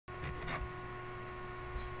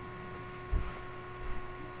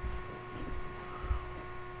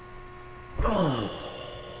Oh.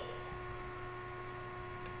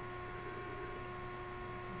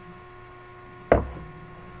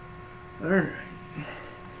 Alright.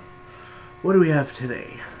 What do we have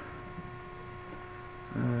today?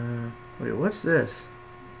 Wait, what's this?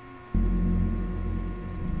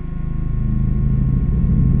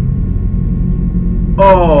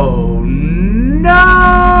 Oh no!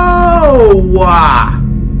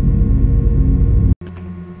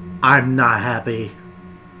 I'm not happy.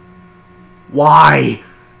 Why?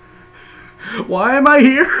 Why am I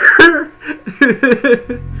here?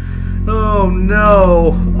 Oh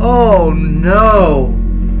no! Oh no!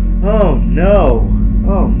 Oh no!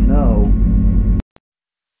 Oh no!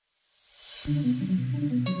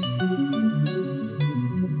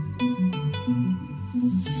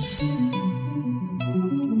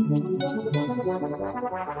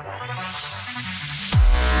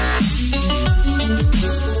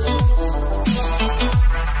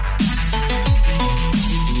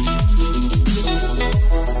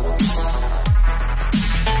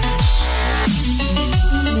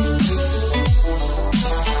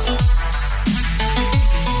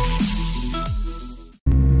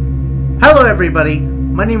 Hello everybody,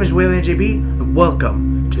 my name is Wayland JB, and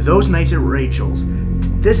welcome to Those Nights at Rachel's.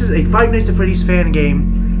 This is a Five Nights at Freddy's fan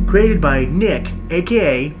game created by Nick,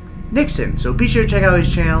 aka Nixon. So be sure to check out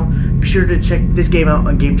his channel, be sure to check this game out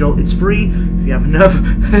on Game Jolt. It's free if you have enough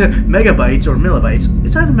megabytes or millibytes.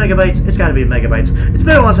 It's either megabytes, it's gotta be megabytes. It's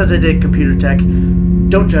been a while since I did computer tech.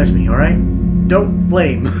 Don't judge me, alright? Don't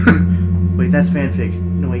blame. Wait, that's fanfic.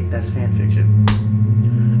 No wait, that's fanfiction.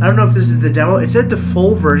 I don't know if this is the demo. It said the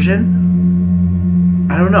full version.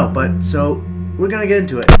 I don't know, but so we're gonna get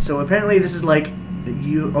into it. So apparently this is like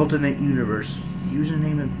the alternate universe.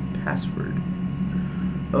 Username and password.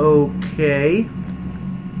 Okay.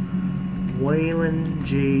 Wayland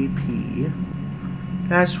JP.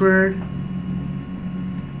 Password.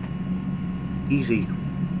 Easy.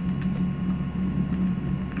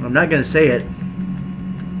 I'm not gonna say it.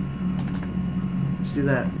 Let's do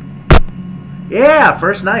that. Yeah,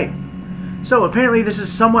 first night. So apparently this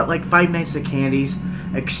is somewhat like Five Nights at Candy's,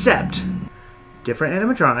 except different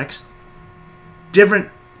animatronics, different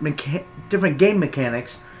game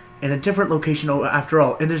mechanics, and a different location after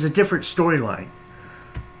all. And there's a different storyline.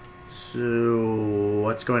 So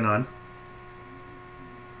what's going on?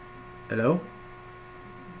 Hello?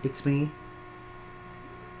 It's me.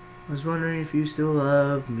 I was wondering if you still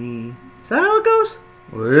love me. Is that how it goes?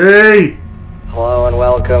 Hey! Hello and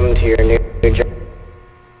welcome to your new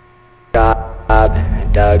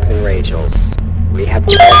job, Doug's and Rachel's. We have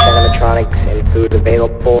the best animatronics and food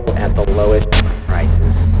available at the lowest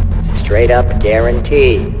prices. Straight up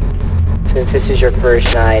guarantee. Since this is your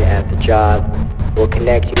first night at the job, we'll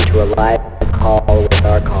connect you to a live call with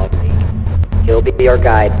our colleague. He'll be your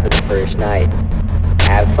guide for the first night.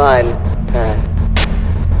 Have fun.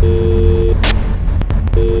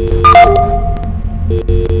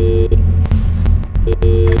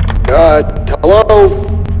 Hello?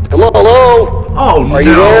 Hello? Oh, Are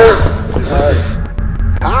you there?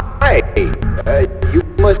 Hi! You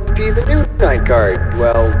must be the new night guard.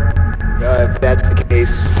 Well, if that's the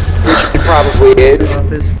case, which it probably is,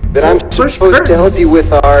 then I'm supposed to help you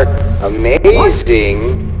with our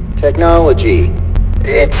amazing technology.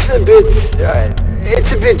 It's a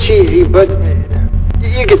bit cheesy, but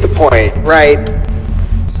you get the point, right?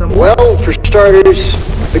 Well, for starters,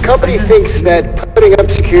 the company thinks that putting up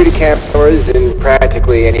security cameras in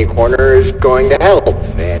practically any corner is going to help,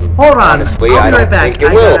 and hold on, honestly, I don't think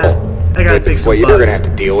it will. I gotta fix what some you're bugs. gonna have to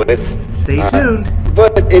deal with. Stay tuned.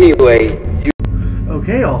 But anyway,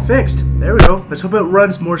 Okay, all fixed. There we go. Let's hope it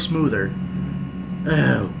runs more smoother.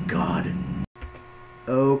 Oh God.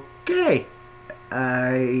 Okay,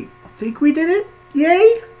 I think we did it.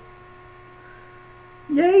 Yay!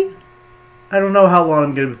 Yay! I don't know how long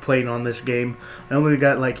I'm going to be playing on this game. I only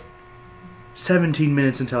got like 17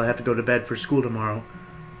 minutes until I have to go to bed for school tomorrow.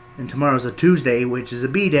 And tomorrow's a Tuesday, which is a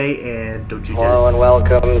B-day, and don't you Hello and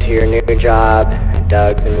welcome to your new job,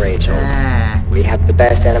 Doug's and Rachel's. We have the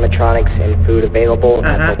best animatronics and food available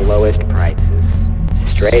at the lowest prices.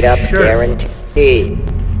 Straight up guarantee.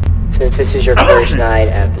 Since this is your first night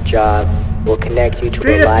at the job, we'll connect you to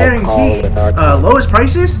a live call with our colleague. Lowest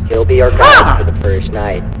prices? He'll be your guide for the first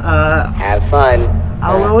night. Have fun.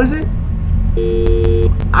 How low is it?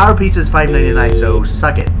 Our pizza's $5.99, so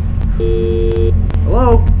suck it.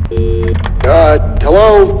 Hello?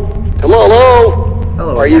 Hello?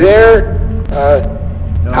 Hello. Are you there?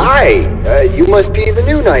 No. Hi! You must be the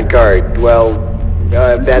new night guard. Well,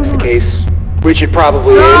 if that's the case, which it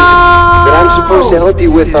probably is, then I'm supposed to help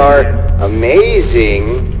you with our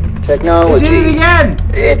amazing technology. It did it again!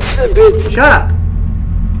 It's a bit... Shut up!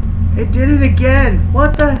 It did it again!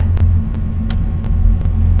 What the...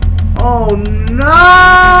 Oh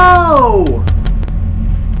no!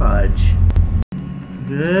 Fudge.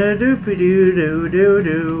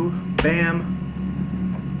 Do-do-do-do-do-do. Bam.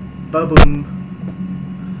 Ba-boom.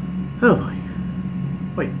 Oh boy.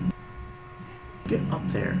 Wait. Get up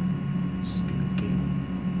there. Stupid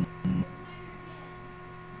game.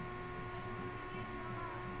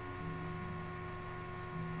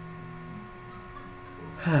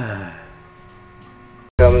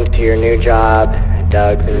 Welcome to your new job at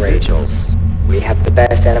Doug's and Rachel's. We have the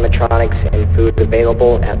best animatronics and food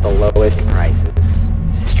available at the lowest prices.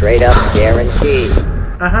 Straight up guarantee.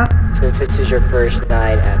 Since this is your first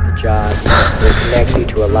night at the job, we'll connect you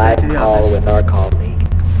to a live call with our colleague.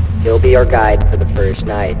 He'll be your guide for the first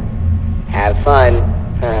night. Have fun.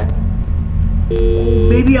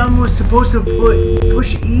 Maybe I was supposed to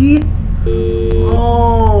push E?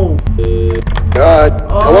 Oh.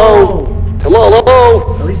 Hello?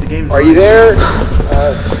 Hello? At least the game's Are you there?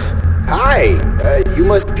 Hi. You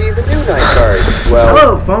must be the new night guard. Well,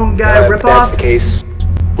 hello, phone guy if ripoff. that's the case,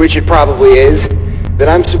 which it probably is, then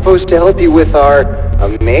I'm supposed to help you with our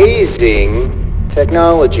amazing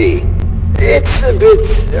technology. It's a bit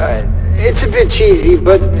cheesy,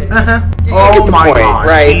 but you get the point, God,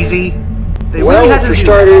 right? Cheesy. Well, for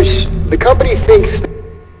starters, the company thinks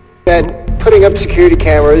that putting up security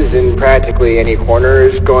cameras in practically any corner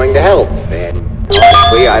is going to help, and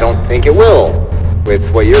honestly, I don't think it will, with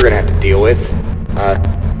what you're going to have to deal with.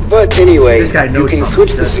 But anyway, you can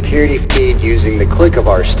switch the security feed using the click of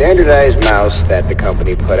our standardized mouse that the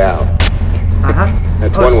company put out.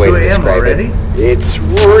 That's one way to describe it. It's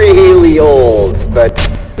really old, but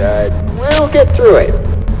we'll get through it.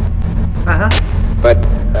 But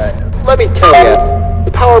let me tell you,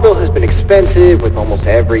 the power bill has been expensive with almost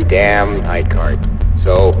every damn night guard.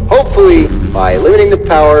 So hopefully, by limiting the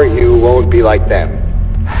power, you won't be like them.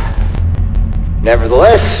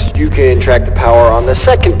 Nevertheless, you can track the power on the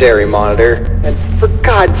secondary monitor, and for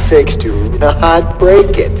God's sakes, do not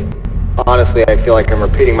break it. Honestly, I feel like I'm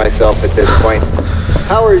repeating myself at this point.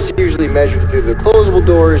 Power is usually measured through the closable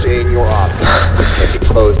doors in your office. It can be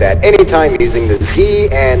closed at any time using the Z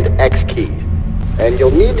and X keys. And you'll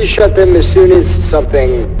need to shut them as soon as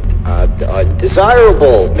something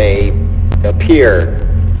undesirable may appear.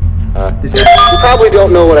 You probably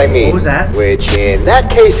don't know what I mean. What was that? Which, in that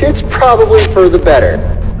case, it's probably for the better.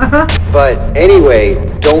 But anyway,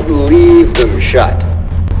 don't leave them shut.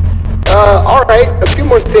 Alright, a few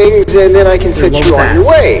more things and then I can set you on your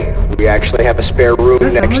way. We actually have a spare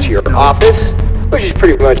room next to your office, which has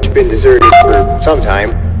pretty much been deserted for some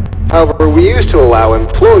time. However, we used to allow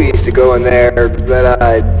employees to go in there, but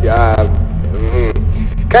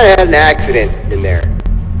kind of had an accident in there.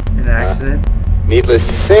 An accident? Needless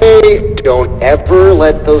to say, don't ever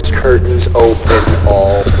let those curtains open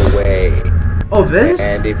all the way. Oh, this?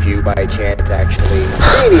 And if you by chance actually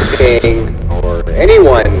see anything, or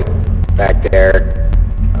anyone back there,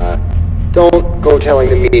 don't go telling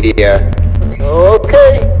the media.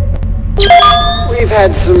 Okay. We've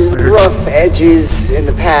had some rough edges in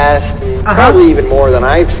the past, and probably even more than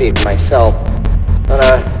I've seen myself.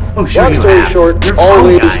 But, long story short,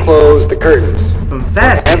 always close the curtains.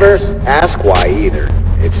 Never ask why either.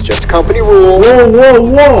 It's just company rule.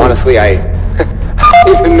 Whoa! Honestly, I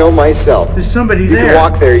don't even know myself. There's somebody there. You can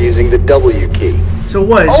walk there using the W key. So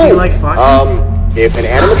what, is he like Foxy? If an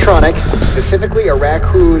animatronic, specifically a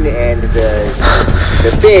raccoon and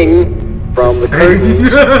the thing from the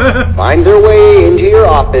curtains, find their way into your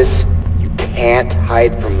office, you can't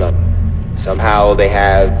hide from them. Somehow they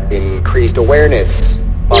have increased awareness,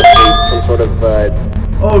 possibly some sort of,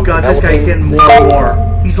 oh god, this guy's getting more and more.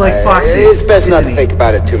 He's like Foxy. It's best not to think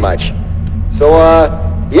about it too much. So,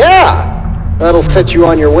 yeah! That'll set you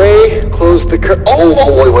on your way. Close the curtain.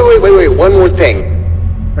 Oh, wait, one more thing.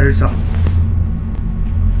 I heard something.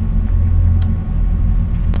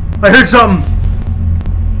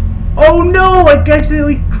 Oh no! I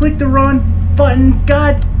accidentally clicked the wrong button.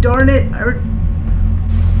 God darn it!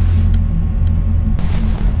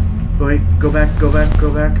 Wait, go back.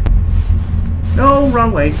 No,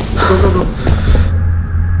 wrong way. Go.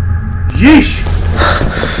 Yeesh!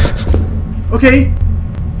 Okay.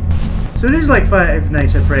 So it is like Five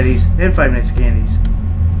Nights at Freddy's and Five Nights at Candy's.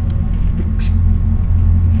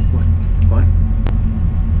 What?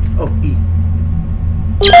 Oh, E.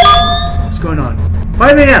 What's going on?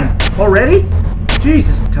 5 a.m. already? Jeez,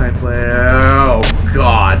 this time play. Oh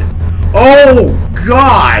god. Oh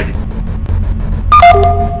god.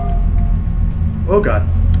 Oh god.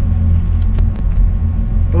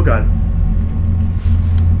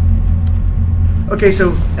 Okay,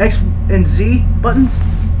 so X and Z buttons.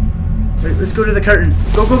 Wait, let's go to the curtain.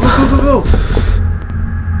 Go, go, go, go, go, go.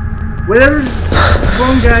 Whatever.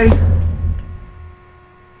 Wrong guy.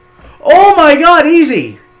 Oh my god,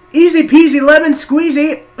 easy. Easy peasy lemon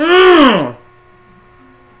squeezy.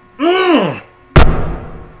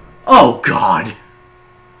 Oh god.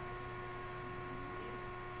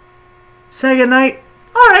 Say goodnight.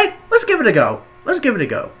 Alright, let's give it a go. Let's give it a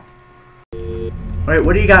go. Alright,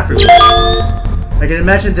 what do you got for me? I can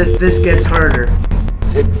imagine this gets harder.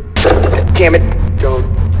 Damn it. Don't.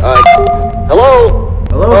 Hello?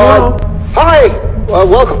 Hello? Hi!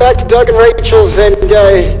 Welcome back to Doug and Rachel's, and,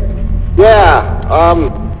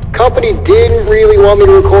 company didn't really want me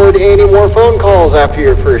to record any more phone calls after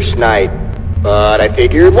your first night. But I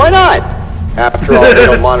figured, why not? After all, they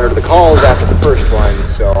don't monitor the calls after the first one,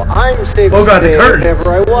 so I'm safe to stay whenever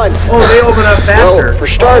I want. Oh, they open up faster. Well, for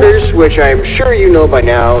starters, which I'm sure you know by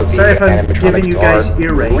now, the animatronics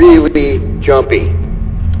are really jumpy.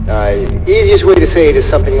 Easiest way to say it is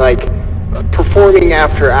something like performing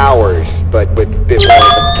after hours, but with a bit more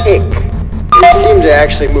of a kick. It seemed to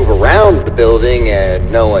actually move around the building,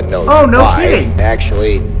 and no one knows why. No kidding.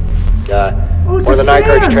 Actually, one of the night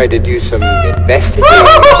guards tried to do some investigating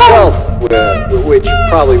himself, which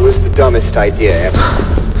probably was the dumbest idea ever.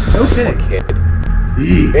 No kidding.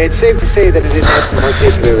 It's safe to say that it didn't end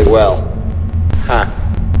particularly well. Huh.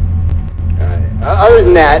 Other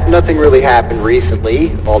than that, nothing really happened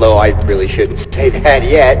recently, although I really shouldn't say that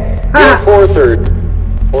yet.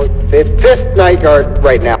 Fifth night guard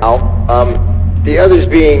right now. The others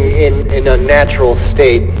being in an unnatural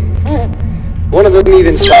state. One of them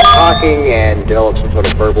even stopped talking and developed some sort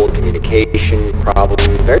of verbal communication problem.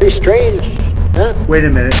 Very strange. Huh? Wait a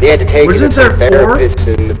minute. They had to take him to some therapists,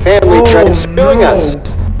 and the family tried suing us.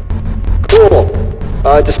 Cool.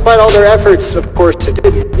 Despite all their efforts, of course, it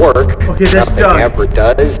didn't work. Okay, that's Nothing ever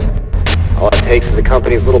does. All it takes is the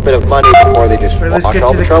company's little bit of money before they just wash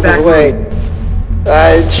all the troubles away.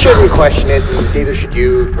 Shouldn't question it, and neither should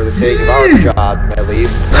you, for the sake of our job, at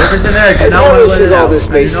least. As hellish as all this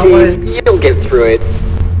may seem, you'll get through it.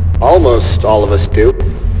 Almost all of us do.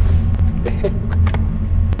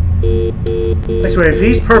 I swear, if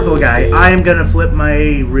he's purple guy, I am gonna flip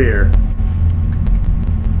my rear.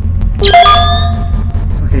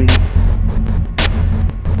 Okay.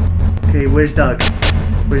 Okay, where's Doug?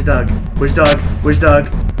 Where's Doug? Where's Doug? Where's Doug?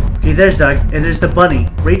 Okay, there's Doug, and there's the bunny.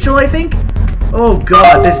 Rachel, I think? Oh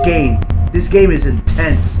god, this game is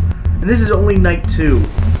intense. And this is only night 2.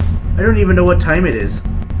 I don't even know what time it is.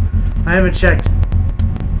 I haven't checked.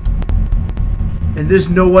 And there's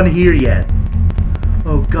no one here yet.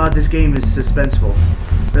 Oh god, this game is suspenseful.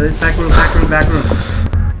 Really? Back room, back room, back room.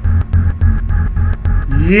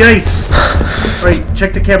 Yikes! Alright,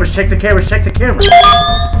 check the cameras, check the cameras, check the cameras.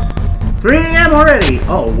 3 AM already!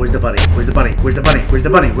 Oh, where's the bunny? Where's the bunny? Where's the bunny? Where's the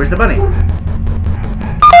bunny? Where's the bunny?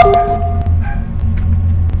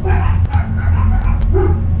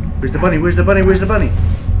 Where's the bunny? Where's the bunny? Where's the bunny?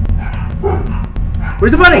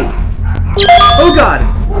 Where's the bunny? Oh god!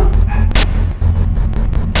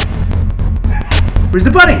 Where's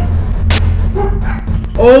the bunny?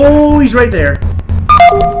 Oh, he's right there.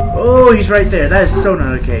 Oh, he's right there. That is so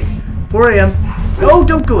not okay. 4 AM. Oh,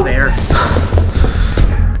 don't go there.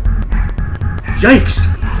 Yikes!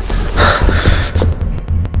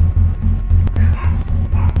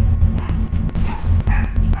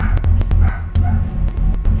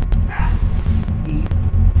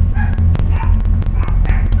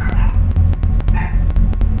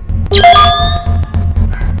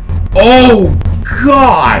 Oh,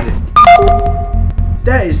 God!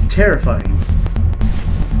 That is terrifying.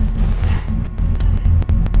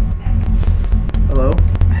 Hello?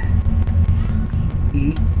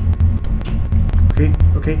 E?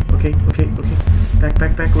 Okay.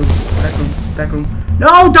 Back room.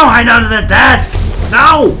 No, don't hide under the desk!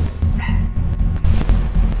 No!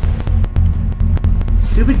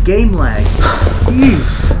 Stupid game lag.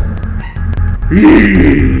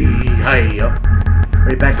 Hi-yo.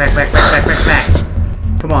 Right, back.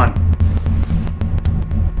 Come on.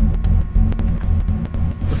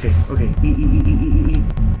 Okay. E.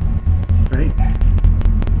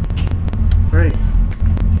 Right.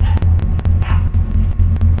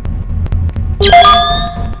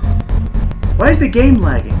 Why is the game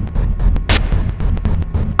lagging?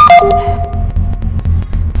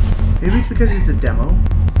 Maybe it's because it's a demo?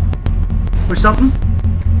 Or something?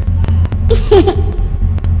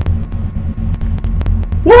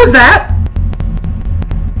 What was that?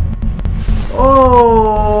 Oh!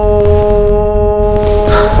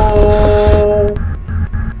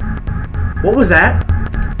 What was that?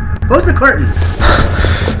 Close the curtains!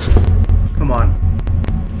 Come on.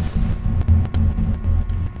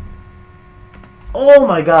 Oh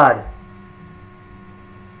my god.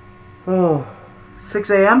 Oh,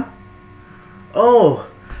 6 a.m.? Oh.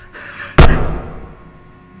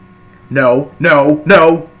 No, no,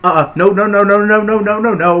 no. No, no, no, no, no, no, no,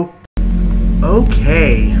 no, no.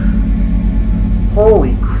 Okay.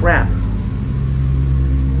 Holy crap.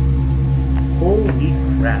 Holy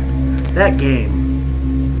crap. That game.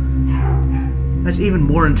 That's even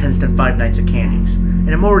more intense than Five Nights at Candy's.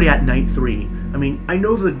 And I'm already at night 3. I mean, I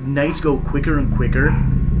know the nights go quicker and quicker.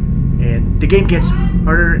 And the game gets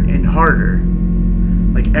harder and harder.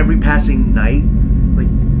 Like, every passing night. Like,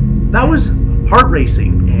 that was heart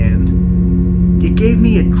racing. And it gave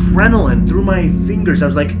me adrenaline through my fingers. I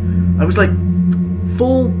was like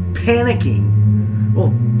full panicking.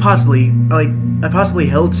 Well, possibly. Like, I possibly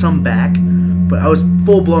held some back. But I was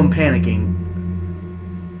full-blown panicking.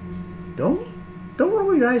 Don't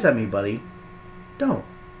roll your eyes at me, buddy. Don't.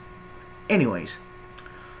 Anyways,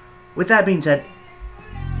 with that being said,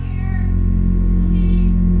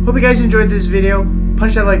 hope you guys enjoyed this video.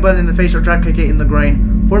 Punch that like button in the face or drop kick it in the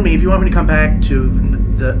groin for me if you want me to come back to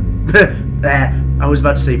the I was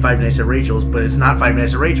about to say Five Nights at Rachel's, but it's not Five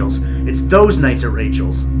Nights at Rachel's. It's Those Nights at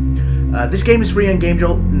Rachel's. This game is free on Game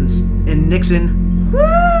Jolt and Nixon.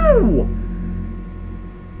 Woo!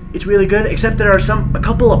 It's really good, except there are a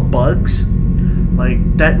couple of bugs, like,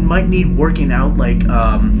 that might need working out, like,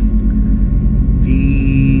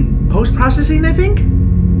 the post-processing, I think?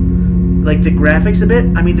 Like, the graphics a bit.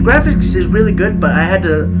 I mean, the graphics is really good, but I had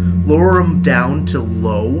to lower them down to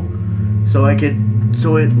low, so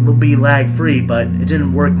it will be lag-free, but it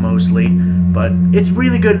didn't work mostly. But it's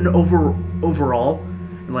really good overall.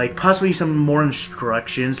 Like, possibly some more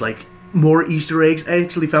instructions, like, more Easter eggs. I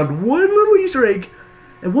actually found one little Easter egg.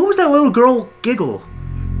 And what was that little girl giggle?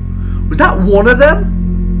 Was that one of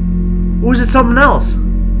them? Or was it something else?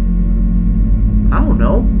 I don't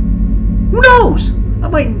know. Who knows? I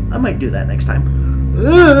might do that next time.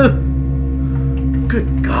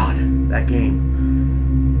 Good God, that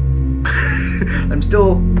game.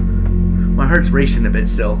 My heart's racing a bit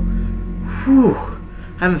still. Whew.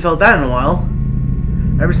 Haven't felt that in a while.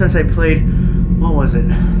 Ever since I played, what was it?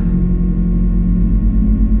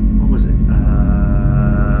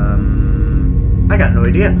 I got no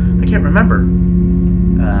idea. I can't remember.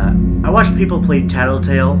 I watched people play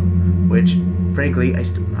Tattletale, which, frankly, I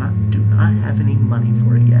still do not have any money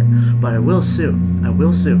for it yet. But I will soon. I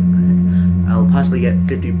will soon. I'll possibly get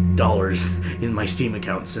 $50 in my Steam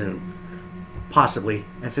account soon. Possibly.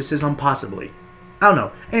 Emphasis on possibly. I don't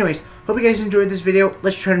know. Anyways, hope you guys enjoyed this video.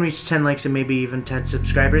 Let's try and reach 10 likes and maybe even 10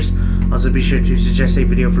 subscribers. Also, be sure to suggest a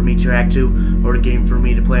video for me to react to or a game for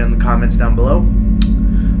me to play in the comments down below.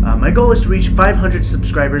 My goal is to reach 500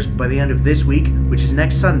 subscribers by the end of this week, which is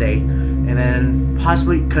next Sunday, and then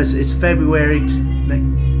possibly, because it's February...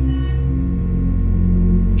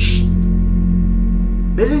 Shh!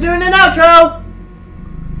 Busy doing an outro!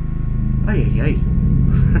 Ay.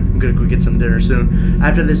 I'm gonna go get some dinner soon,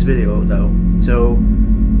 after this video, though. So,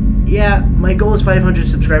 yeah, my goal is 500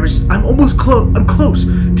 subscribers. I'm almost I'm close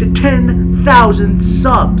to 10,000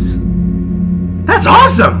 subs! That's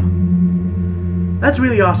awesome! That's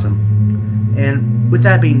really awesome. And with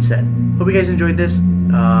that being said, hope you guys enjoyed this.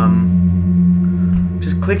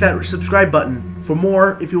 Just click that subscribe button for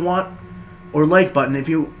more if you want, or like button if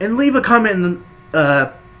you, and leave a comment in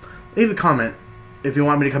the, leave a comment if you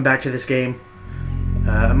want me to come back to this game.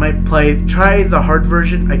 I might try the hard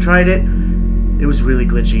version. I tried it. It was really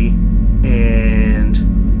glitchy, and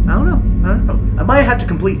I don't know. I might have to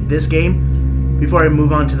complete this game before I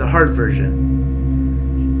move on to the hard version.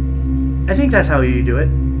 I think that's how you do it.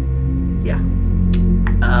 Yeah.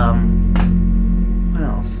 What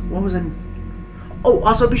else? What was I... Oh,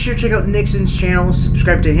 also be sure to check out Nixon's channel,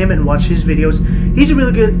 subscribe to him, and watch his videos. He's a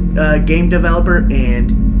really good game developer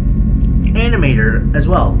and animator as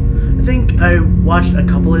well. I think I watched a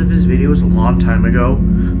couple of his videos a long time ago.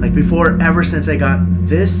 Like before, ever since I got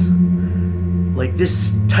this, like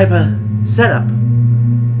this type of setup.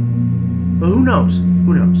 But who knows?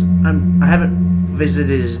 Who knows? I haven't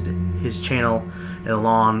visited his channel in a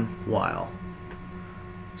long while.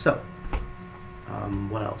 So,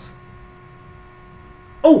 what else?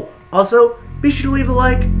 Oh, also, be sure to leave a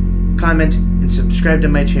like, comment, and subscribe to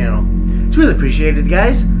my channel. It's really appreciated,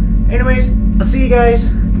 guys. Anyways, I'll see you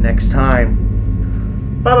guys next time.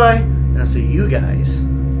 Bye-bye, and I'll see you guys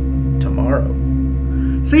tomorrow.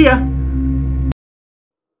 See ya!